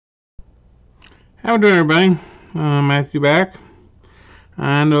How we doing, everybody? Matthew back.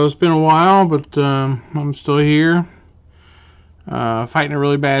 I know it's been a while, but I'm still here, fighting a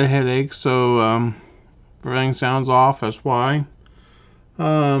really bad headache. So if everything sounds off, that's why.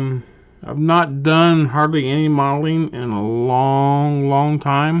 Um, I've not done hardly any modeling in a long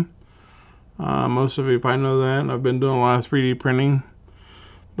time. Most of you probably know that. I've been doing a lot of 3D printing,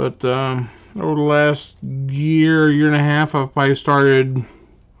 but over the last year and a half, I've probably started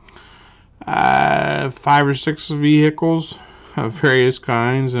 5 or 6 vehicles of various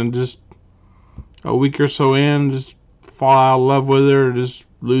kinds, and just a week or so in, just fall out of love with it, or just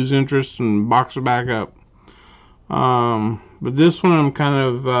lose interest and box it back up. But this one, I'm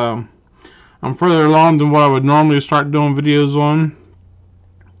kind of I'm further along than what I would normally start doing videos on,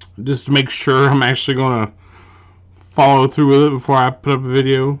 just to make sure I'm actually gonna follow through with it before I put up a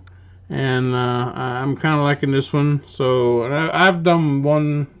video. And I'm kind of liking this one. So I've done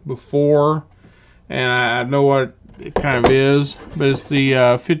one before, and I know what it kind of is, but it's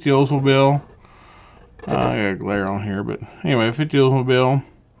the 50 Oldsmobile. I got a glare on here, but anyway, 50 Oldsmobile.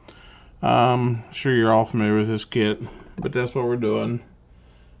 Sure you're all familiar with this kit, but that's what we're doing.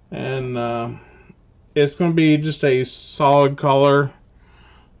 And it's going to be just a solid color.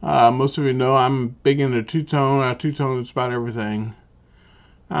 Most of you know I'm big into two-tone. Two-tone is about everything.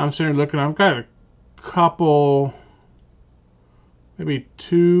 I'm sitting here looking, I've got a couple, maybe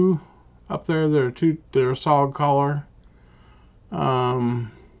 2 up there that are solid color. So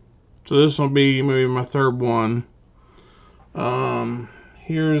this will be maybe my 3rd one.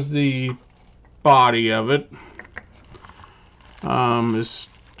 Here's the body of it. It's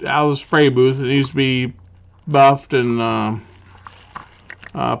out of the spray booth. It needs to be buffed and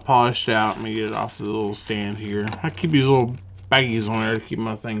polished out. Let me get it off the little stand here. I keep these little baggies on there to keep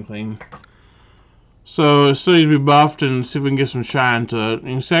my thing clean. So it still needs to be buffed and see if we can get some shine to it. You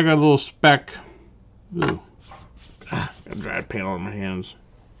can see I got a little speck. Ooh. Got dried paint on my hands.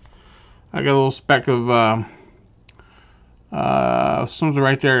 I got a little speck of something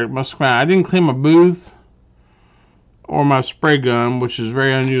right there. It must come out. I didn't clean my booth or my spray gun, which is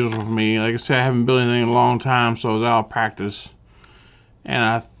very unusual for me. Like I said, I haven't built anything in a long time, so I was out of practice. And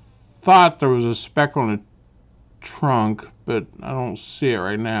I thought there was a speck on the trunk, but I don't see it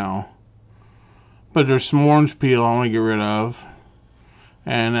right now. But there's some orange peel I want to get rid of,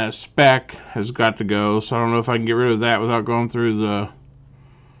 and that speck has got to go. So I don't know if I can get rid of that without going through the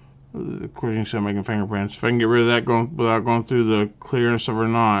of course, you can see I'm making fingerprints. If I can get rid of that without going through the clearance of it or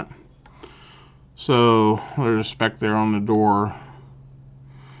not. So there's a speck there on the door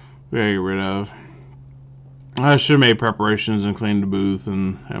we gotta get rid of. I should have made preparations and cleaned the booth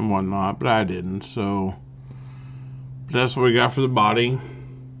and whatnot, but I didn't. So that's what we got for the body.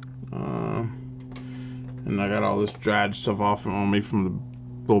 And I got all this dried stuff off on me from the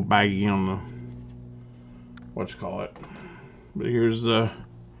little baggie on the whatchamacallit. But here's the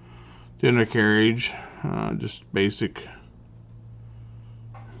undercarriage, just basic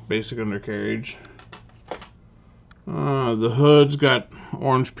undercarriage. The hood's got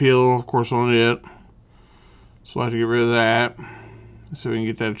orange peel, of course, on it, so I have to get rid of that so we can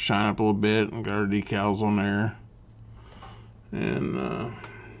get that to shine up a little bit. And got our decals on there. And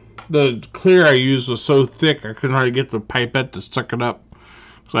the clear I used was so thick I couldn't hardly get the pipette to suck it up,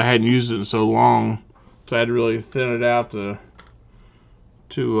 because I hadn't used it in so long. So I had to really thin it out to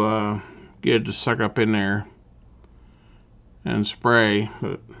get it to suck up in there and spray.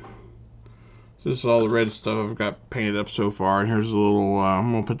 But this is all the red stuff I've got painted up so far. And here's a little,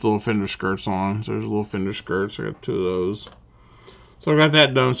 I'm going to put the little fender skirts on. So there's little fender skirts. I got 2 of those. So I got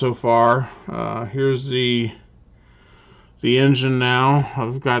that done so far. Here's the engine now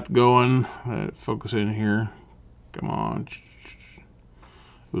I've got going. Focus in here. Come on. It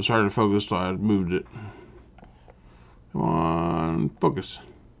was hard to focus, so I moved it. Come on, focus.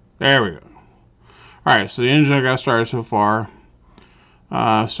 There we go. Alright, so the engine I got started so far.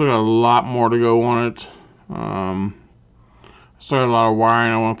 Still got a lot more to go on it. Still got a lot of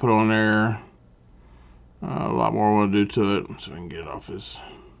wiring I want to put on there. A lot more I want to do to it. So I can get it off this.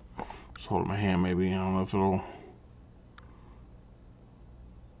 Just hold it in my hand maybe. I don't know if it'll...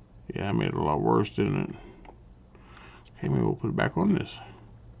 Yeah, I made it a lot worse, didn't it? Okay, maybe we'll put it back on this.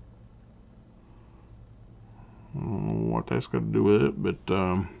 I don't know what that's got to do with it, but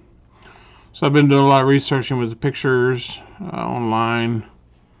so I've been doing a lot of researching with the pictures online.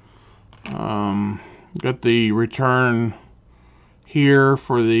 Got the return here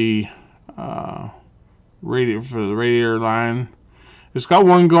for the radiator line. It's got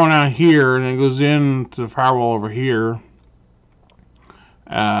one going out here, and it goes into the firewall over here.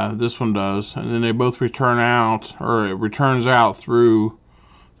 This one does, and then they both return out, or it returns out through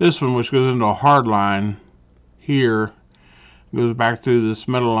this one, which goes into a hard line here, goes back through this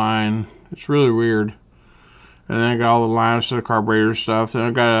metal line. It's really weird. And then I got all the lines to the carburetor stuff. Then I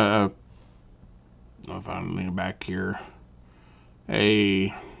got I don't know if I can lean back here.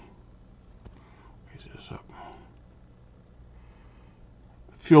 Raise this up.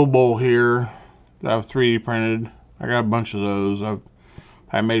 Fuel bowl here that I've 3D printed. I got a bunch of those.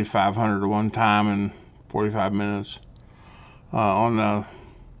 I made 500 at one time in 45 minutes on the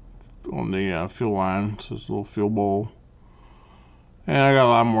fuel line. So it's a little fuel bowl. And I got a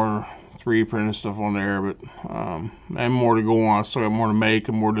lot more 3D printed stuff on there, but and more to go on. I still got more to make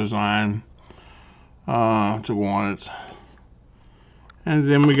and more design to go on it. And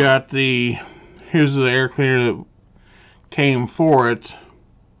then we got here's the air cleaner that came for it.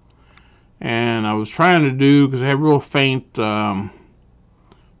 And I was trying to do, because it had real faint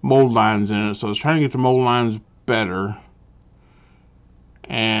mold lines in it, so I was trying to get the mold lines better.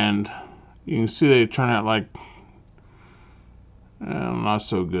 And you can see they turn out like not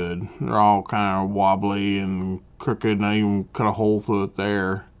so good. They're all kind of wobbly and crooked, and I even cut a hole through it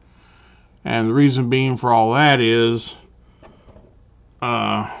there. And the reason being for all that is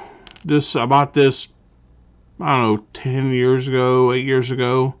I bought this, I don't know, 10 years ago, 8 years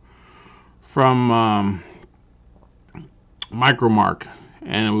ago from Micromark,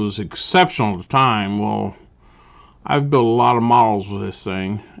 and it was exceptional at the time. Well, I've built a lot of models with this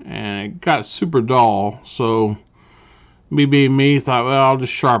thing, and it got super dull, so me being me, thought, well, I'll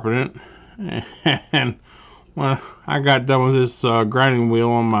just sharpen it. And when I got done with this grinding wheel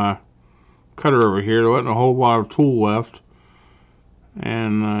on my cutter over here, there wasn't a whole lot of tool left,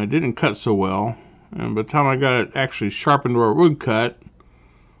 and it didn't cut so well. And by the time I got it actually sharpened where it would cut,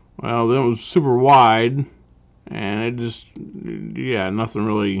 well, then it was super wide, and it just, yeah, nothing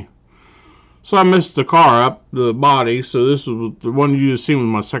really. So I messed the car up, the body. So this was the one you just seen with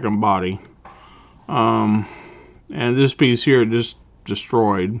my second body. And this piece here just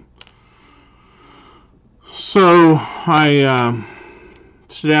destroyed. So I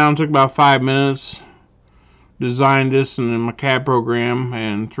sat down, took about 5 minutes, designed this in my CAD program,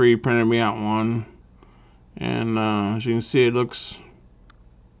 and 3D printed me out one. And as you can see, it looks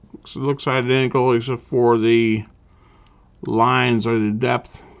identical, except for the lines or the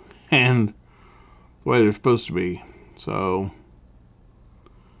depth and the way they're supposed to be. So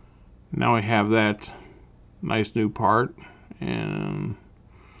now we have that nice new part, and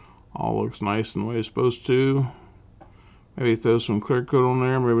all looks nice in the way it's supposed to. Maybe throw some clear coat on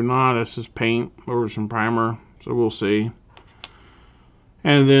there, maybe not. That's just paint over some primer, so we'll see.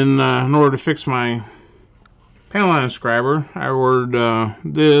 And then in order to fix my panel line scriber, I ordered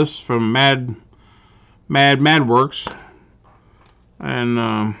this from MadWorks,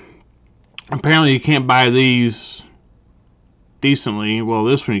 and apparently you can't buy these decently. Well,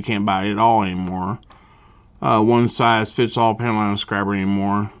 this one you can't buy it at all anymore. One size fits all panel line scriber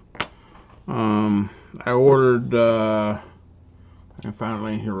anymore. I ordered, I can find it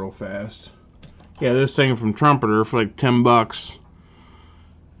laying here real fast. Yeah, this thing from Trumpeter for like 10 bucks.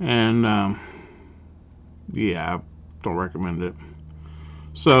 And, yeah, I don't recommend it.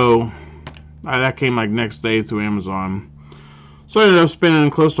 So, that came like next day through Amazon. So I ended up spending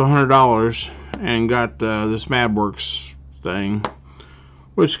close to $100 and got this MadWorks thing,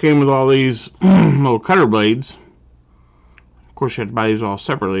 which came with all these little cutter blades. Of course, you have to buy these all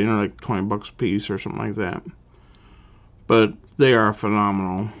separately. They're like 20 bucks a piece or something like that. But they are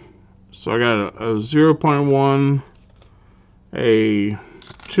phenomenal. So I got a 0.1, a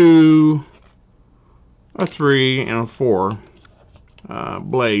 2, a 3, and a 4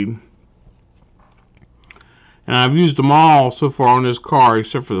 blade. And I've used them all so far on this car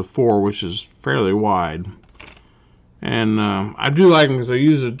except for the 4, which is fairly wide. And I do like them because I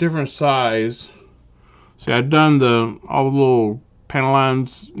use a different size. See, I've done all the little panel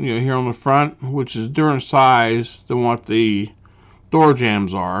lines, you know, here on the front, which is different size than what the door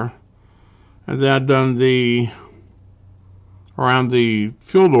jambs are. And then I've done around the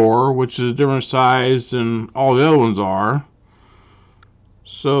fuel door, which is a different size than all the other ones are.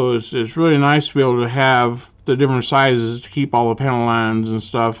 So it's really nice to be able to have the different sizes to keep all the panel lines and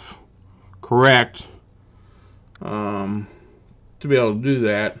stuff correct. To be able to do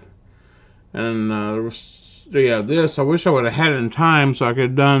that. And there was, yeah, this, I wish I would have had it in time so I could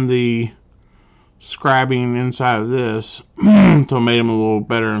have done the scribing inside of this to make them a little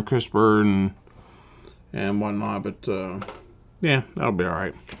better and crisper and whatnot. But yeah, that'll be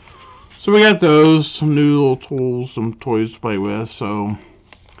alright. So we got those, some new little tools, some toys to play with. So,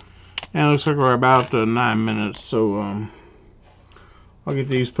 and it looks like we're about 9 minutes. So I'll get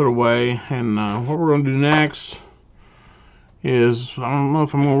these put away, and what we're going to do next is I don't know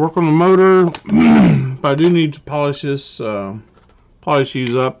if I'm going to work on the motor, but I do need to polish this, polish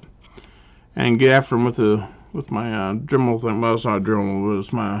these up, and get after them with my Dremel thing. Well, it's not a Dremel, but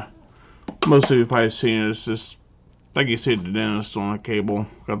it's my, most of you probably seen it. It's just like you see at the dentist on a cable.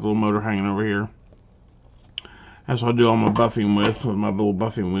 Got the little motor hanging over here. That's what I do all my buffing with my little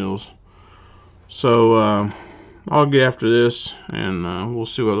buffing wheels. So I'll get after this, and we'll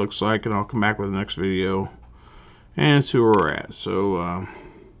see what it looks like, and I'll come back with the next video and see where we're at. So I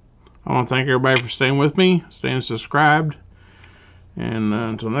want to thank everybody for staying with me, staying subscribed, and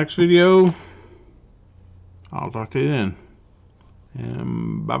until next video, I'll talk to you then,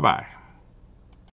 and bye bye.